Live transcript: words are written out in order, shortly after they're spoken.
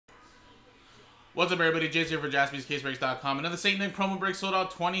What's up, everybody? Jace here for JaspysCaseBreaks.com. Another St. Nick promo break sold out.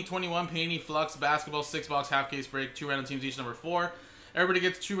 2021 Panini Flux Basketball 6-box half case break. 2 random teams each, number 4. Everybody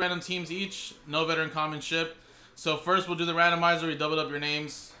gets 2 random teams each. No veteran common ship. So first we'll do the randomizer. We doubled up your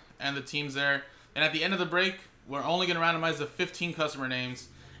names and the teams there. And at the end of the break, we're only going to randomize the 15 customer names.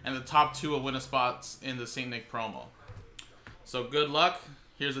 And the top 2 will win a spot in the St. Nick promo. So good luck.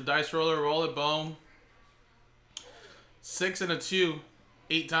 Here's a dice roller. Roll it. Boom. 6 and a 2.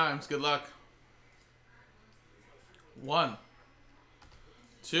 8 times. Good luck. 1,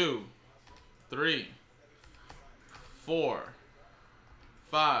 2, 3, 4,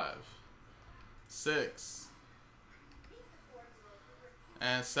 5, 6,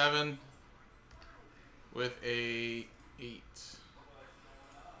 and 7 with a 8.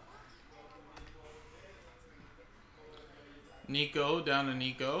 Nico, down to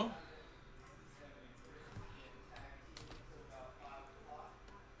Nico.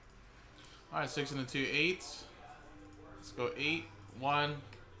 Alright, 6 and a 2, 8. Let's go 8, 1,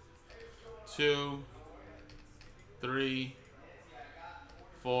 2, 3,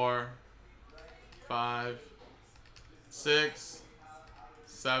 4, 5, 6,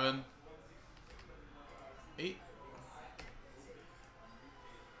 7, 8.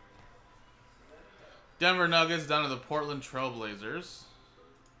 Denver Nuggets down to the Portland Trail Blazers.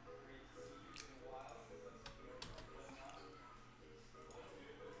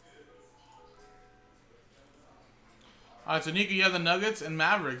 Alright, so Nico, you have the Nuggets and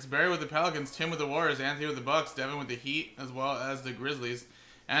Mavericks. Barry with the Pelicans, Tim with the Warriors, Anthony with the Bucks, Devin with the Heat, as well as the Grizzlies,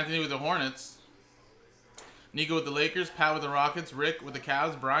 Anthony with the Hornets, Nico with the Lakers, Pat with the Rockets, Rick with the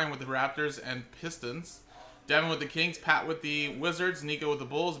Cavs, Brian with the Raptors and Pistons, Devin with the Kings, Pat with the Wizards, Nico with the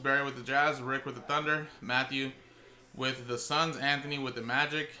Bulls, Barry with the Jazz, Rick with the Thunder, Matthew with the Suns, Anthony with the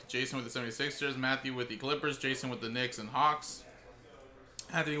Magic, Jason with the 76ers, Matthew with the Clippers, Jason with the Knicks and Hawks,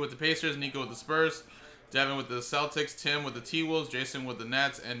 Anthony with the Pacers, Nico with the Spurs, Devin with the Celtics, Tim with the T-Wolves, Jason with the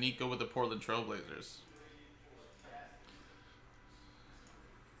Nets, and Nico with the Portland Trail Blazers.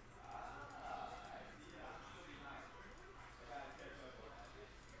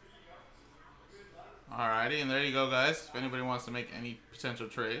 Alrighty, and there you go, guys. If anybody wants to make any potential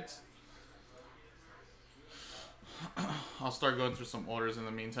trades. I'll start going through some orders in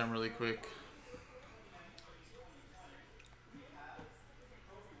the meantime really quick.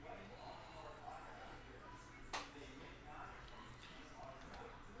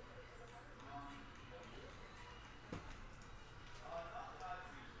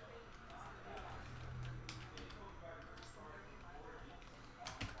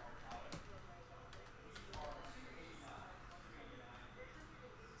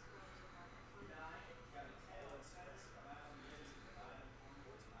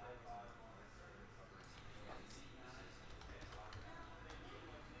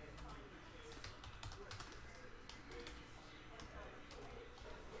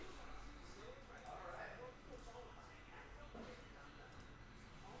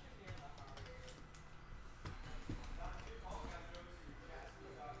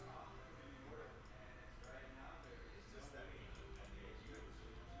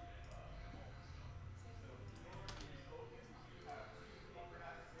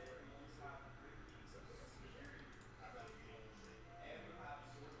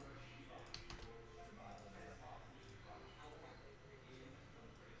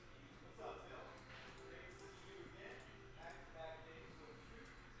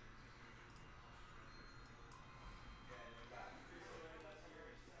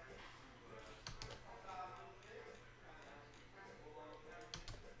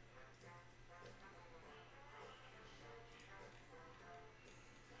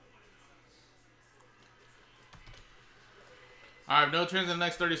 Alright, no trades in the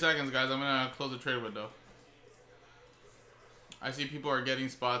next 30 seconds, guys. I'm going to close the trade window. I see people are getting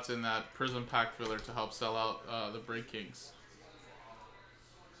spots in that Prism Pack filler to help sell out the Break Kings.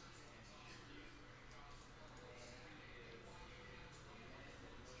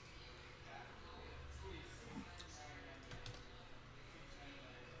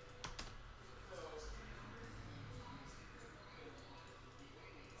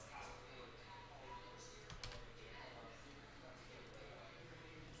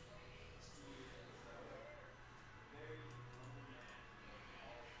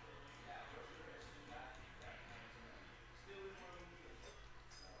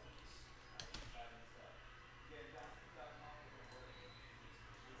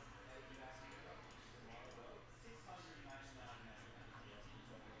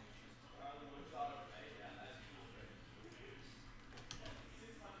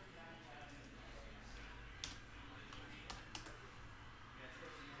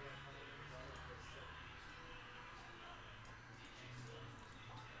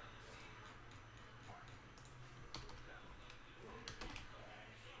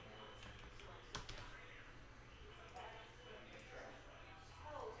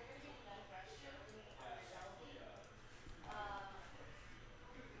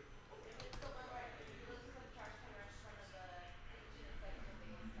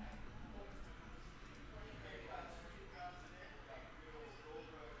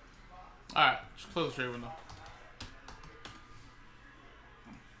 Just close the trade window.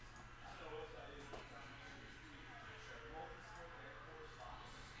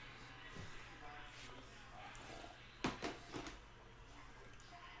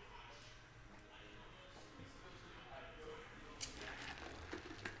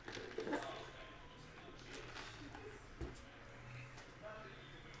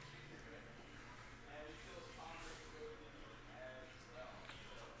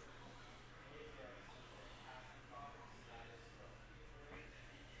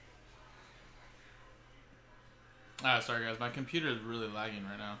 Ah, sorry guys, my computer is really lagging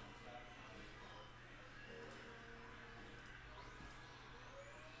right now.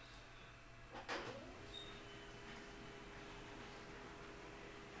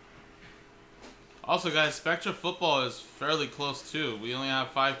 Also guys, Spectra football is fairly close too. We only have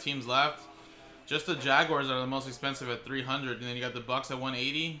 5 teams left. Just the Jaguars are the most expensive at 300, and then you got the Bucks at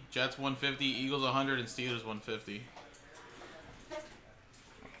 180, Jets 150, Eagles 100, and Steelers 150.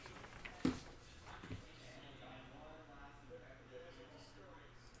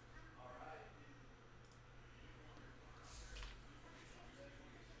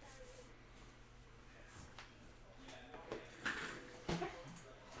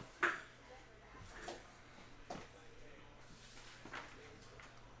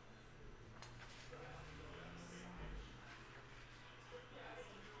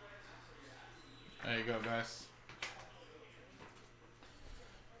 There you go, guys.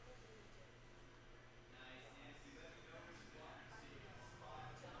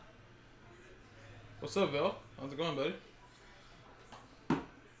 What's up, Bill? How's it going, buddy?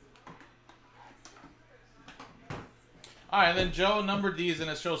 Alright, and then Joe numbered these, and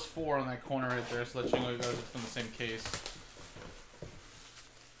it shows 4 on that corner right there, so let you know you guys are from the same case.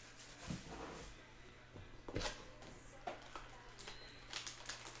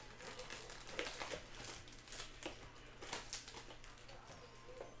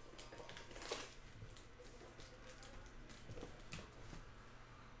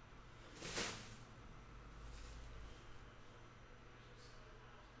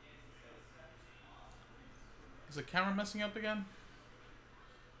 Is the camera messing up again?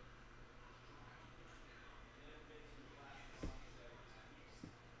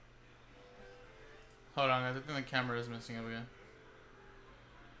 Hold on, guys. I think the camera is messing up again.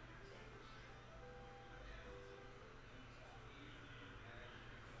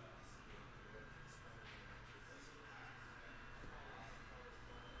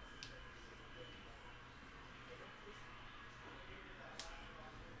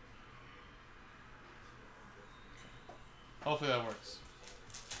 Hopefully that works.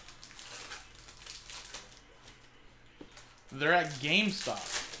 They're at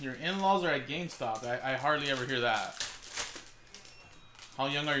GameStop. Your in-laws are at GameStop. I hardly ever hear that. How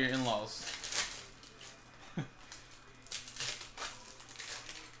young are your in-laws?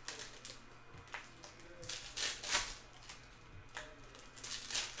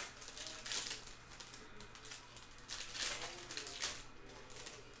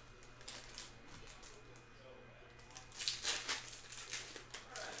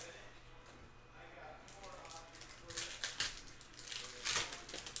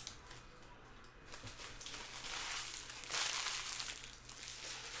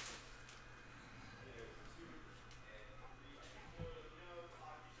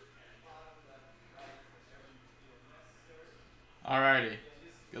 Alrighty.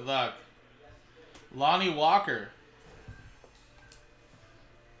 Good luck. Lonnie Walker.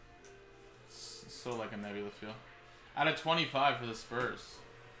 So like a nebula feel. Out of 25 for the Spurs.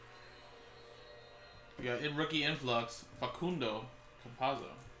 We got rookie influx, Facundo Campazzo.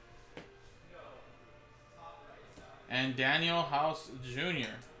 And Daniel House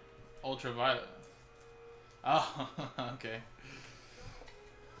Jr. Ultraviolet. Oh, okay.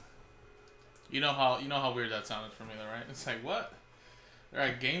 You know how weird that sounded for me though, right? It's like, what? They're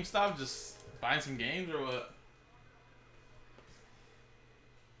at GameStop just buying some games or what?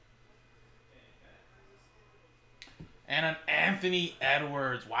 And an Anthony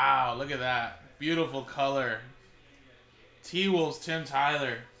Edwards. Wow, look at that. Beautiful color. T-Wolves, Tim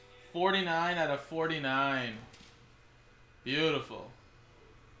Tyler. 49 out of 49. Beautiful.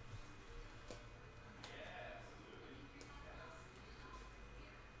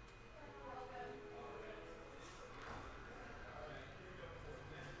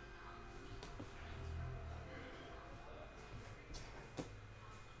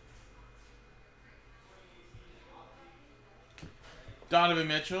 Donovan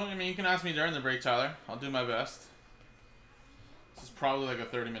Mitchell. I mean, you can ask me during the break, Tyler. I'll do my best. This is probably like a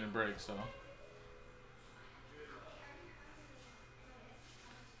 30-minute break, so.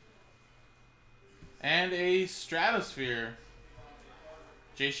 And a Stratosphere.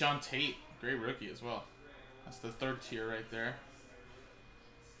 Jayshawn Tate. Great rookie as well. That's the 3rd tier right there.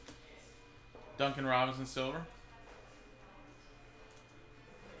 Duncan Robinson silver.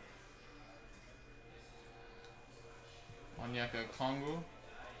 Onyeka Okongwu.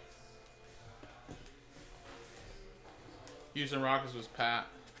 Houston Rockets was Pat.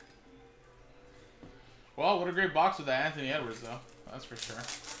 Well, what a great box with that Anthony Edwards, though. That's for sure.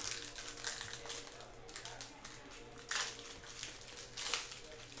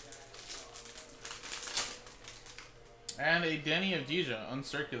 And a Denny Avdija,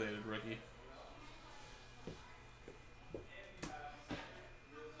 uncirculated rookie.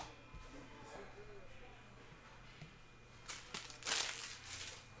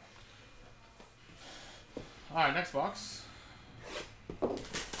 Alright, next box.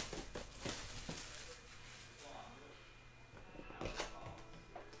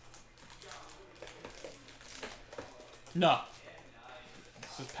 No.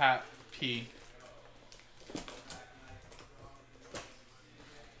 This is Pat P.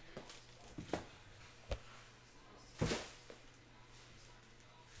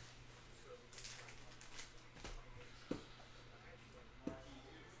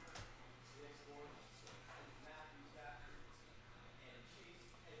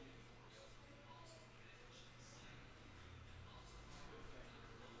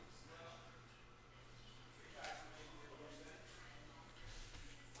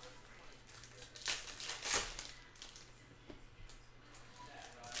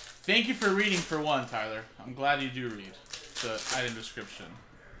 Thank you for reading for one, Tyler. I'm glad you do read the item description.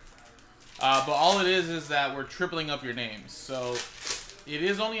 But all it is that we're tripling up your names. So it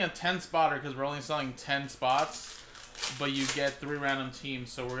is only a 10 spotter because we're only selling 10 spots, but you get 3 random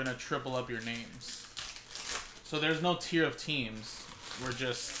teams, so we're gonna triple up your names. So there's no tier of teams. We're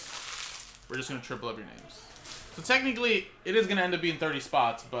just gonna triple up your names. So technically it is gonna end up being 30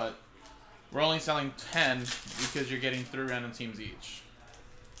 spots, but we're only selling 10 because you're getting 3 random teams each.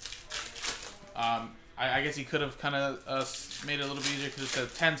 I guess he could have kind of made it a little bit easier because it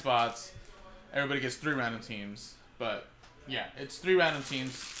said 10 spots. Everybody gets 3 random teams. But, yeah, it's 3 random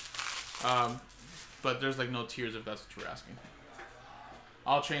teams. But there's, like, no tiers if that's what you're asking.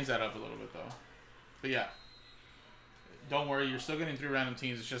 I'll change that up a little bit, though. But, yeah. Don't worry, you're still getting 3 random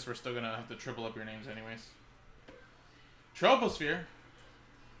teams. It's just we're still going to have to triple up your names anyways. Troposphere.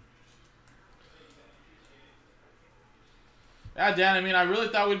 Yeah, Dan, I mean, I really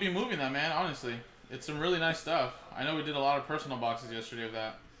thought we'd be moving that, man, honestly. It's some really nice stuff. I know we did a lot of personal boxes yesterday of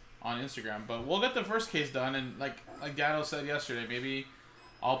that on Instagram, but we'll get the first case done, and like Dano said yesterday, maybe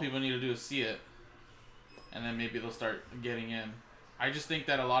all people need to do is see it, and then maybe they'll start getting in. I just think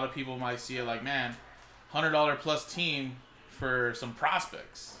that a lot of people might see it like, man, $100 plus team for some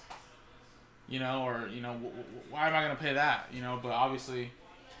prospects, you know, or, you know, why am I going to pay that, you know, but obviously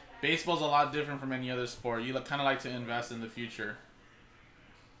baseball's a lot different from any other sport. You kind of like to invest in the future.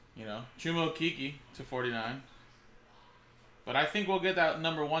 You know, Chumo Kiki to 49. But I think we'll get that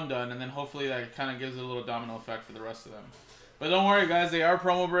 #1 done, and then hopefully that kind of gives it a little domino effect for the rest of them. But don't worry, guys. They are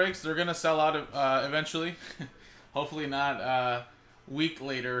promo breaks. They're going to sell out eventually. Hopefully not a week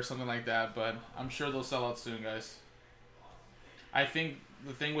later or something like that, but I'm sure they'll sell out soon, guys. I think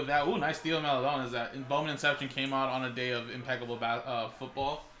the thing with that, ooh, nice deal, Maladon, is that Bowman Inception came out on a day of Impeccable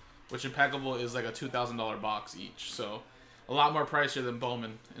football, which Impeccable is like a $2,000 box each, so a lot more pricier than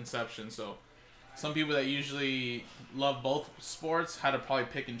Bowman Inception. So some people that usually love both sports had to probably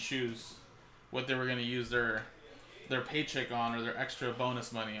pick and choose what they were going to use their paycheck on or their extra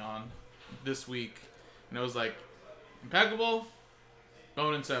bonus money on this week. And it was like Impeccable,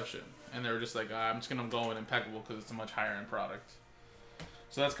 Bowman Inception, and they were just like, I'm just going to go with Impeccable because it's a much higher end product.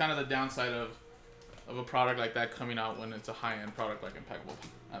 So that's kind of the downside of a product like that coming out when it's a high-end product like Impeccable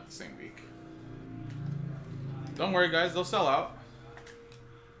at the same week. Don't worry, guys. They'll sell out.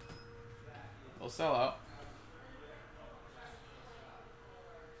 They'll sell out.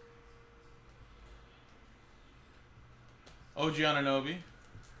 OG Anunoby.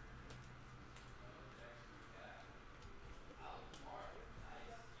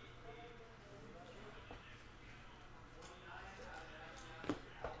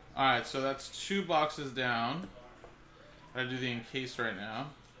 Alright, so that's 2 boxes down. I do the encase right now.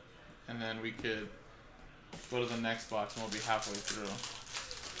 And then we could go to the next box and we'll be halfway through.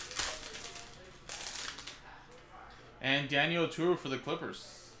 And Daniel Oturu for the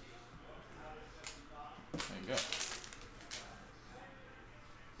Clippers. There you go.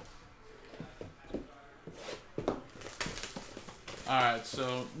 Alright,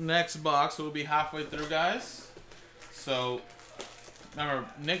 so next box we'll be halfway through, guys. So Remember,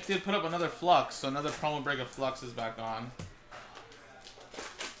 Nick did put up another Flux, so another promo break of Flux is back on.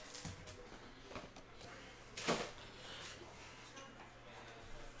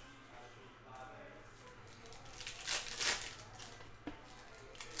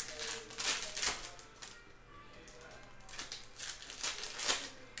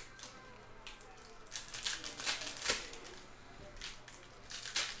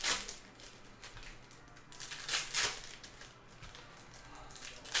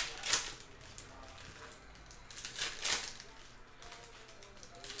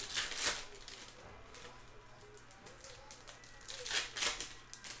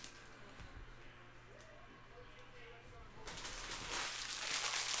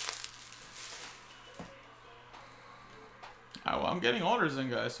 Well, I'm getting orders in,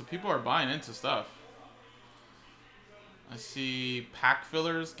 guys, so people are buying into stuff. I see pack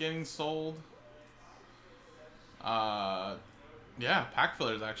fillers getting sold. Yeah, pack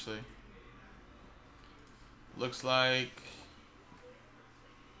fillers, actually. Looks like...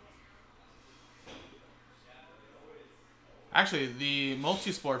 Actually, the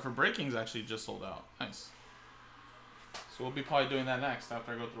multi-sport for breaking's actually just sold out. Nice. So we'll be probably doing that next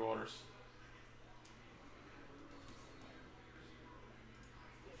after I go through orders.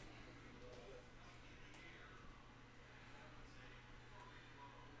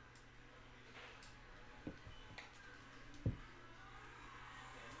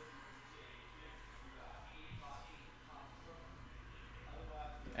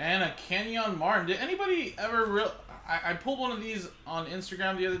 And a Kenyon Martin. Did anybody ever I pulled one of these on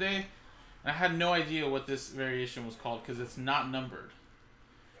Instagram the other day, and I had no idea what this variation was called because it's not numbered.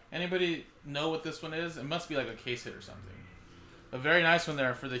 Anybody know what this one is? It must be like a case hit or something. A very nice one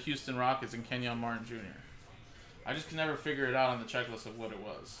there for the Houston Rockets and Kenyon Martin Jr. I just can never figure it out on the checklist of what it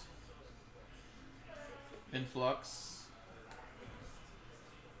was. Influx.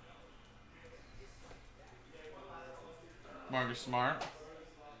 Marcus Smart.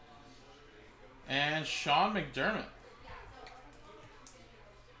 And Sean McDermott.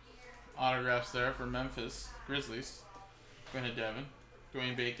 Autographs there for Memphis Grizzlies. Granted Devin.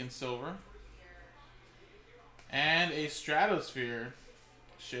 Dwayne Bacon Silver. And a Stratosphere.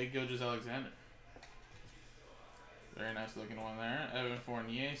 Shea Gilgeous-Alexander. Very nice looking one there. Evan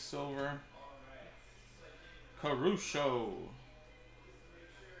Fournier Silver. Caruso.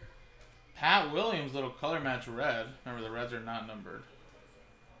 Pat Williams little color match red. Remember the reds are not numbered.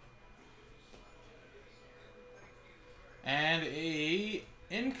 And a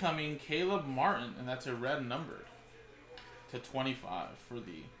incoming Caleb Martin, and that's a red numbered to 25 for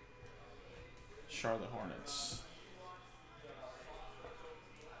the Charlotte Hornets.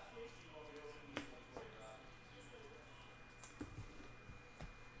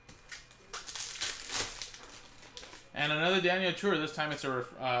 And another Daniel Tour. This time it's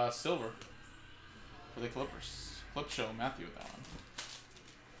a silver for the Clippers. Clip show Matthew with that one.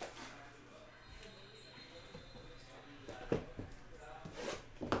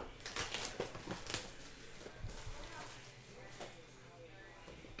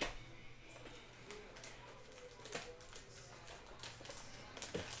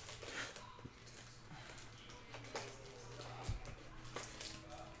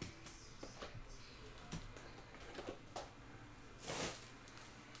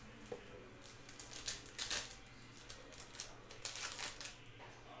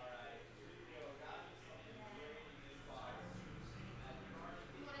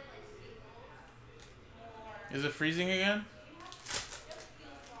 Is it freezing again?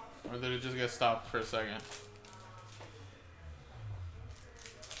 Or did it just get stopped for a second?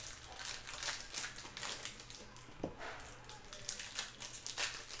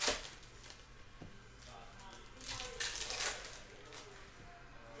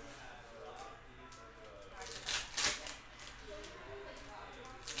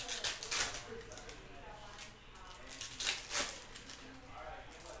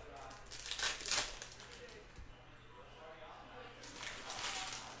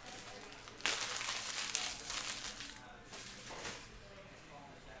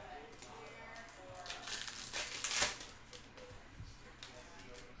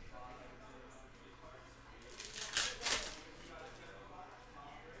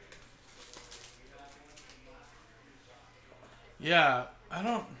 Yeah, I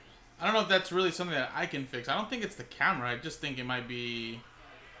don't know if that's really something that I can fix. I don't think it's the camera. I just think it might be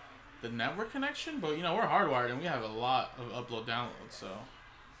the network connection. But you know, we're hardwired and we have a lot of upload downloads. So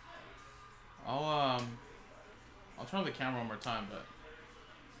I'll turn on the camera one more time. But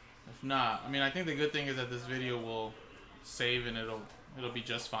if not, I mean, I think the good thing is that this video will save and it'll be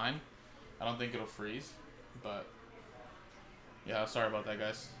just fine. I don't think it'll freeze, but Yeah, sorry about that,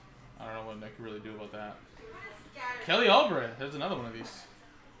 guys. I don't know what I can really do about that. Kelly Albright. There's another one of these.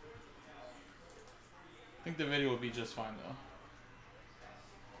 I think the video will be just fine, though.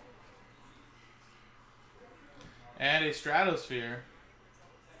 And a Stratosphere.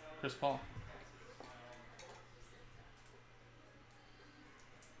 Chris Paul.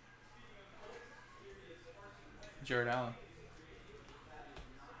 Jared Allen.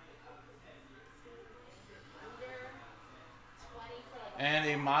 And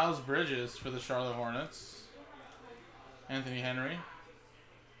a Miles Bridges for the Charlotte Hornets. Anthony Henry.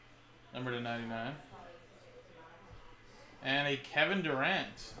 Number to 99. And a Kevin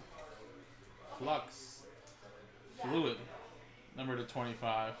Durant. Flux. Fluid. Number to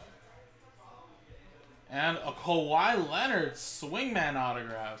 25. And a Kawhi Leonard Swingman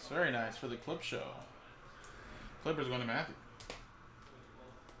autographs. Very nice for the Clip Show. Clippers going to Matthew.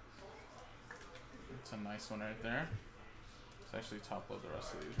 It's a nice one right there. Let's actually top load the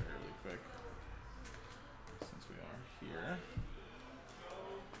rest of these really quick. Since we are here.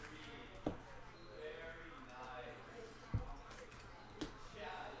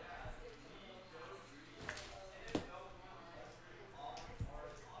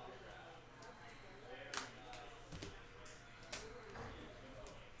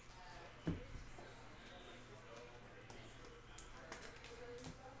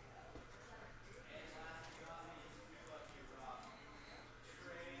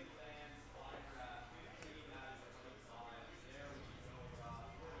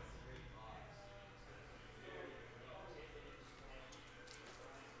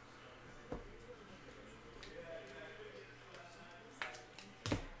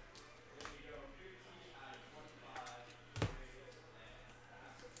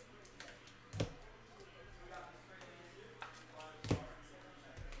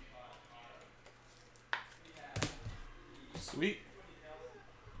 Sweet.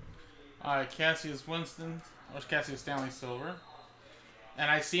 Alright, Cassius Winston. Or Cassius Stanley Silver. And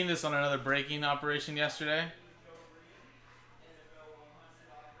I seen this on another breaking operation yesterday.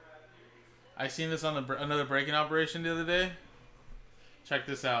 I seen this on another breaking operation the other day. Check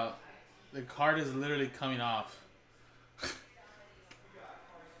this out. The card is literally coming off.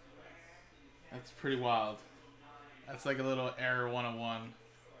 That's pretty wild. That's like a little error 101.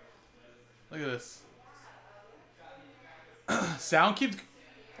 Look at this. Sound keeps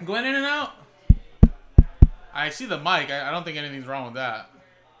going in and out. I see the mic. I don't think anything's wrong with that.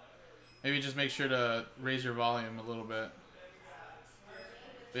 Maybe just make sure to raise your volume a little bit.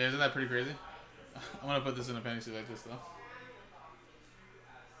 But yeah, isn't that pretty crazy? I'm going to put this in a penny suit like this, though.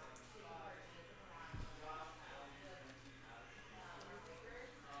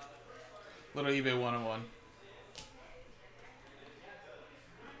 Little eBay 101.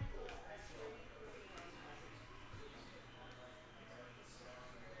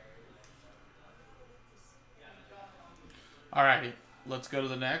 Alrighty, let's go to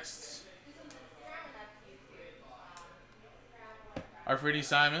the next. Arfredi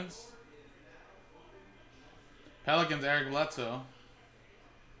Simons. Pelicans, Eric Bledsoe.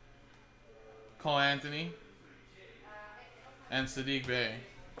 Cole Anthony. And Sadiq Bey.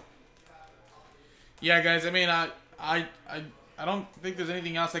 Yeah, guys, I mean, I don't think there's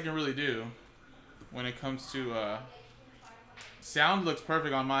anything else I can really do when it comes to sound. Looks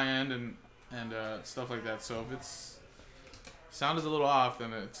perfect on my end and stuff like that. So if it's sound is a little off,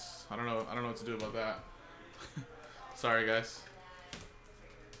 then it's I don't know what to do about that. Sorry, guys.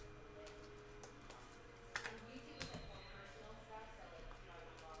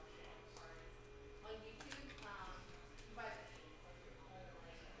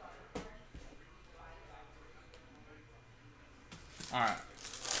 All right.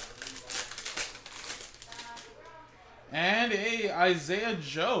 And a Isaiah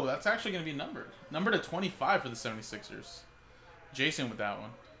Joe. That's actually going to be numbered. Numbered at 25 for the 76ers. Jason with that one.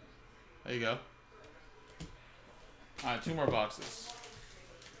 There you go. All right, 2 more boxes.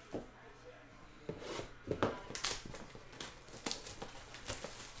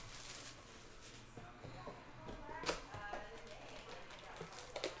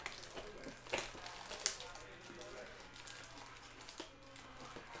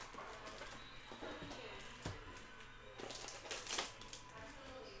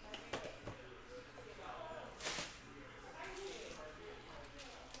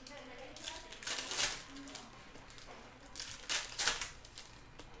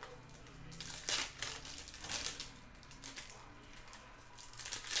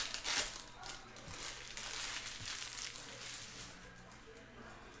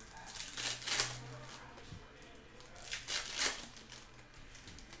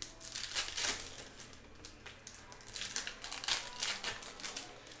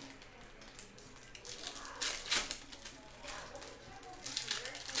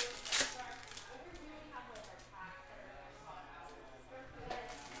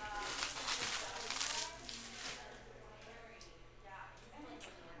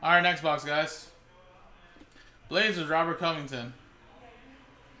 All right, next box, guys. Blazers, Robert Covington.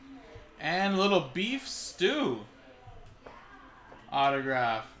 And little beef stew.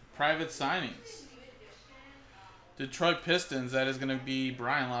 Autograph. Private signings. Detroit Pistons, that is going to be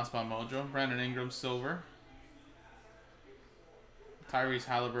Brian Lost by Mojo. Brandon Ingram, silver. Tyrese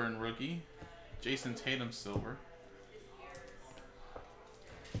Halliburton, rookie. Jason Tatum, silver.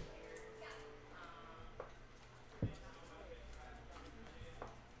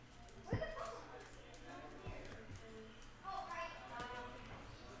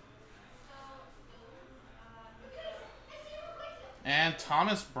 And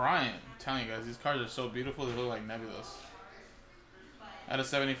Thomas Bryant. I'm telling you guys, these cards are so beautiful, they look like nebulous. Out of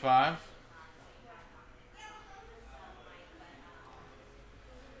 75.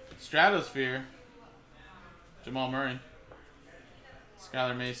 Stratosphere. Jamal Murray.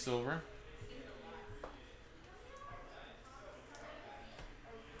 Skylar May, silver.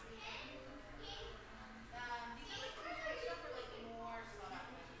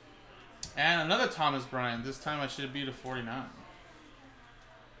 And another Thomas Bryant. This time I should be to 49.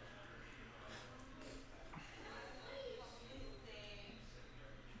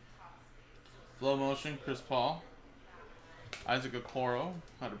 Flow motion, Chris Paul. Isaac Okoro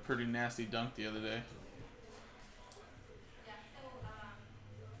had a pretty nasty dunk the other day.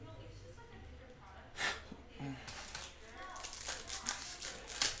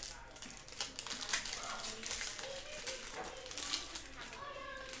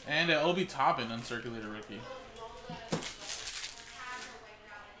 And Obi Toppin, uncirculated rookie.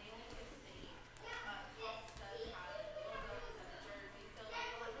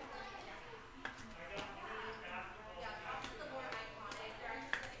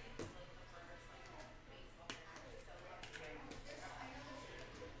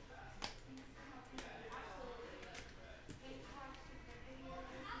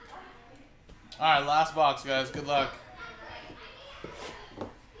 Alright, last box, guys. Good luck.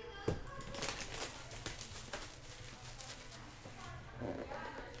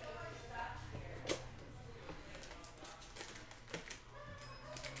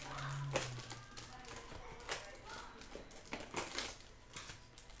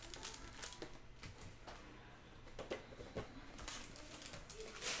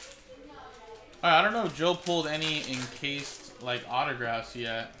 Alright, I don't know if Joe pulled any encased like autographs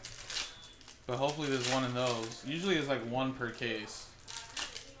yet. But hopefully there's one in those. Usually it's like one per case.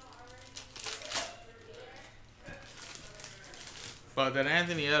 But that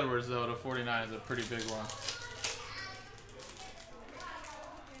Anthony Edwards though to 49 is a pretty big one.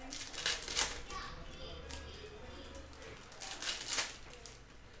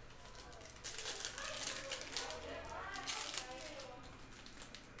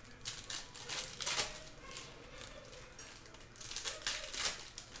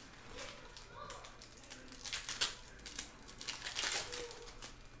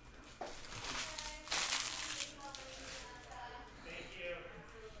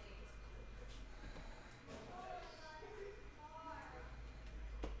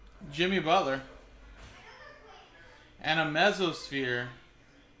 Jimmy Butler. And a Mesosphere.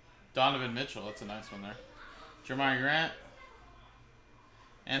 Donovan Mitchell. That's a nice one there. Jeremiah Grant.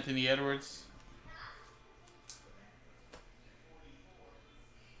 Anthony Edwards.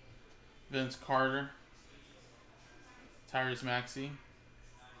 Vince Carter. Tyrese Maxey.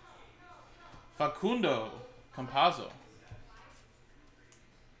 Facundo Campazzo.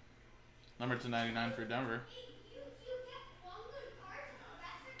 Number 299 for Denver.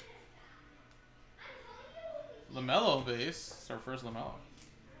 LaMelo base. It's our first LaMelo.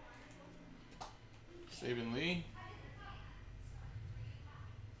 Saban Lee.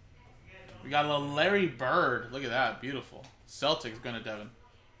 We got a Larry Bird. Look at that. Beautiful. Celtics going to Devin.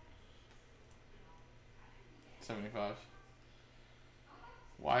 75.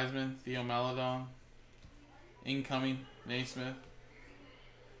 Wiseman. Theo Maledon. Incoming. Naismith.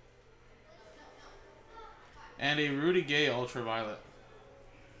 And a Rudy Gay Ultraviolet.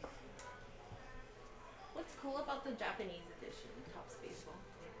 What's cool about the Japanese edition, Topps Baseball?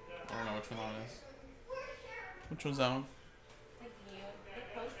 I don't know which one that is. Which one's that one? Like they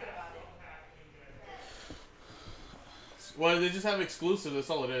posted about it. Well, they just have exclusive. That's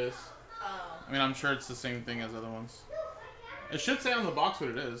all it is. Oh. I mean, I'm sure it's the same thing as other ones. It should say on the box what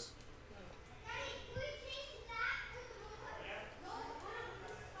it is.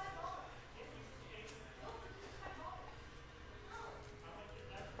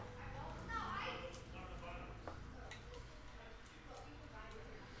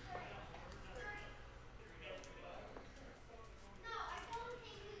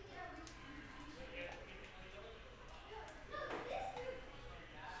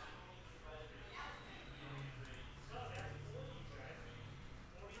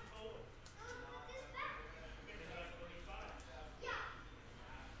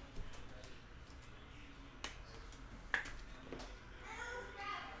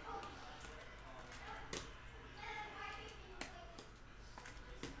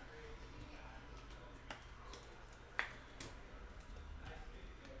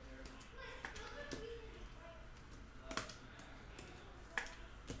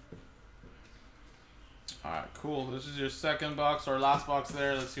 Alright, cool. This is your second box or last box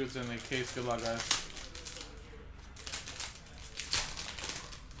there. Let's see what's in the case. Good luck, guys.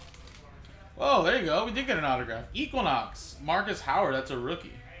 Oh, there you go. We did get an autograph. Equinox. Marcus Howard. That's a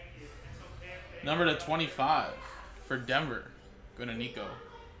rookie. Number to 25 for Denver. Going to Nico.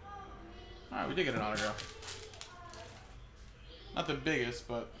 Alright, we did get an autograph. Not the biggest,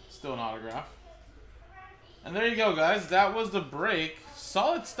 but still an autograph. And there you go, guys. That was the break.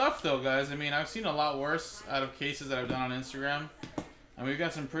 Solid stuff, though, guys. I mean, I've seen a lot worse out of cases that I've done on Instagram. And we've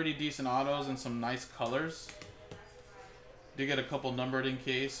got some pretty decent autos and some nice colors. Did get a couple numbered in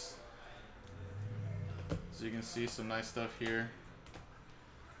case. So you can see some nice stuff here.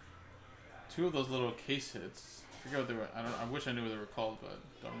 Two of those little case hits. I forget what they were. I wish I knew what they were called, but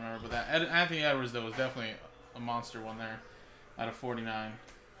don't remember. But that Anthony Edwards, though, was definitely a monster one there out of 49.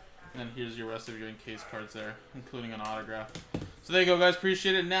 And then here's your rest of your in-case cards there, including an autograph. So there you go, guys.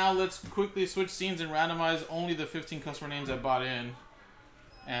 Appreciate it. Now let's quickly switch scenes and randomize only the 15 customer names I bought in.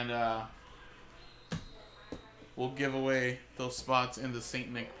 And we'll give away those spots in the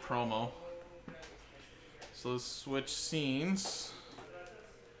St. Nick promo. So let's switch scenes.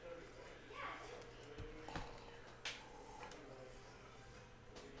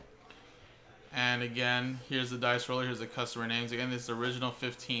 And again, here's the dice roller. Here's the customer names. Again, this is original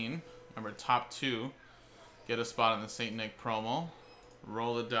 15. Remember, top 2 get a spot in the St. Nick promo.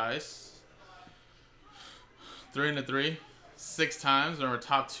 Roll the dice. 3 into 3. 6 times. Remember,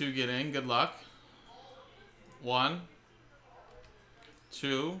 top 2 get in. Good luck. 1,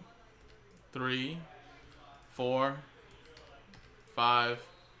 2, 3, 4, 5,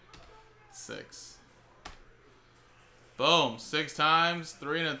 6. Boom. 6 times.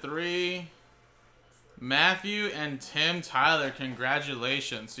 3 into 3. Matthew and Tim Tyler,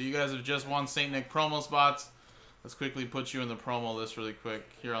 congratulations. So you guys have just won St. Nick promo spots. Let's quickly put you in the promo list really quick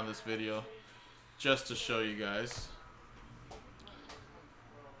here on this video, just to show you guys.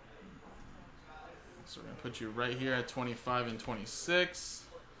 So we're going to put you right here at 25 and 26.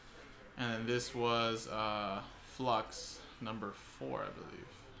 And then this was Flux, number 4, I believe.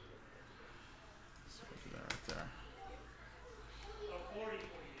 So we'll do that right there.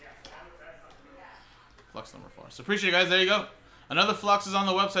 Flux number 4. So appreciate it, guys. There you go. Another Flux is on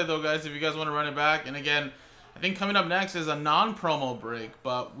the website, though, guys, if you guys want to run it back. And again, I think coming up next is a non-promo break,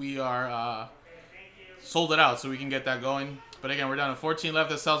 but we are sold it out, so we can get that going. But again, we're down to 14 left.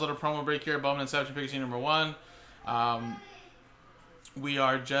 That sells out a promo break here. Bowman Inception Pikachu number 1. We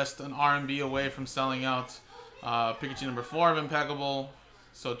are just an R&B away from selling out Pikachu number 4 of Impeccable.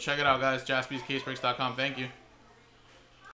 So check it out, guys. JaspysCaseBreaks.com. Thank you.